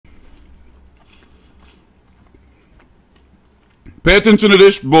Pay attention to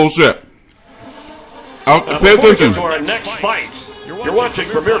this bullshit. Pay attention. To our next fight. You're watching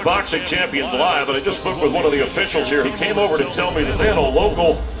Premier Boxing Champions Live, and I just spoke with one of the officials here. He came over to tell me that they had a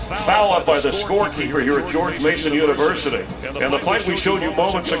local foul up by the scorekeeper here at George Mason University. And the fight we showed you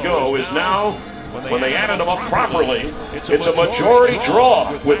moments ago is now, when they added them up properly, it's a majority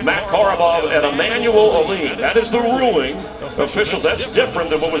draw with Matt Korobov and Immanuel Aleem. That is the ruling. Officials, that's different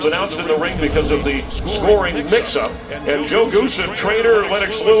than what was announced in the ring because of the scoring mix-up. And Joe Goosen, trainer,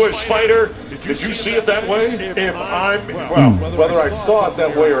 Lennox Lewis, fighter, did you see it that way? Well, whether I saw it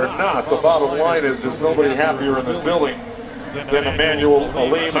that way or not, the bottom line is there's nobody happier in this building than Immanuel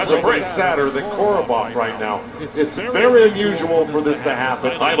Aleem. That's a break. Sadder than Korobov right now. It's very unusual for this to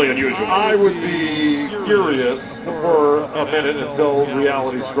happen. Highly unusual. I would be curious for a minute until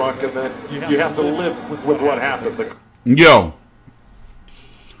reality struck, and then you have to live with what happened. Yo,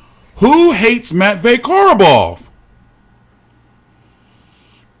 who hates Matvey Korobov?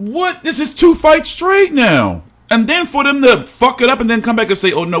 What? This is 2 fights straight now. And then for them to fuck it up and then come back and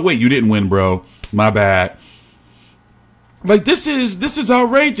say, oh, no, wait, you didn't win, bro. My bad. Like, this is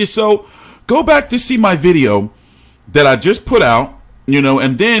outrageous. So go back to see my video that I just put out, you know,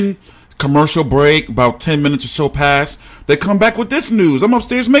 and then commercial break, about 10 minutes or so pass. They come back with this news. I'm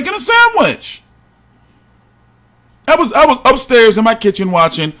upstairs making a sandwich. I was upstairs in my kitchen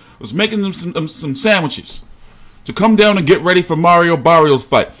watching, was making them some sandwiches to come down and get ready for Mario Barrios'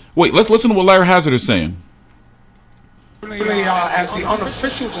 fight. Wait, let's listen to what Larry Hazard is saying. As the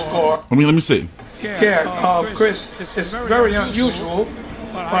unofficial score. Let me see. Yeah, Chris, it's very unusual,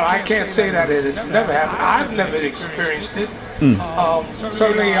 but I can't say that it has never happened. I've never experienced it.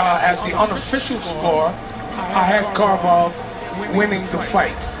 Certainly, as the unofficial score, I had Korobov winning the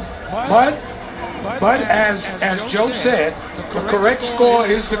fight. But as Joe said, the correct score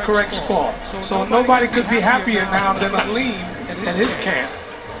is the correct score. So nobody could be happier now than Aleem and his camp.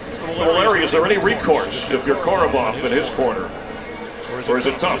 Well, Larry, is there any recourse if you're Korobov in his corner? Or is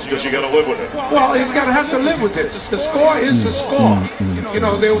it tough because you got to live with it? Well, he's going to have to live with it. The score is the score. You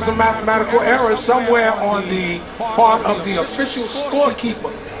know, there was a mathematical error somewhere on the part of the official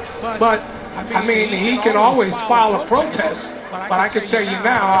scorekeeper. But, I mean, he can always file a protest. But I can tell you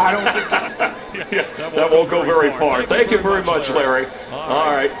now, I don't think that won't go very far. Thank you very much, Larry.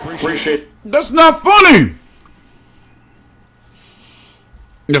 All right, appreciate it. That's not funny.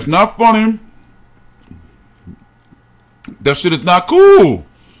 That's not funny. That shit is not cool.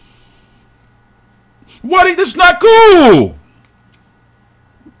 What? This is not cool.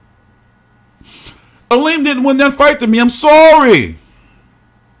 Aleem didn't win that fight to me. I'm sorry.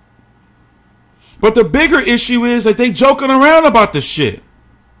 But the bigger issue is that they joking around about this shit.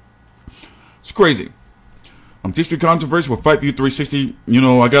 It's crazy. I'm TstreeT Controversy with Fight View 360. You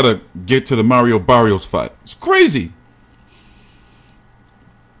know, I gotta get to the Mario Barrios fight. It's crazy.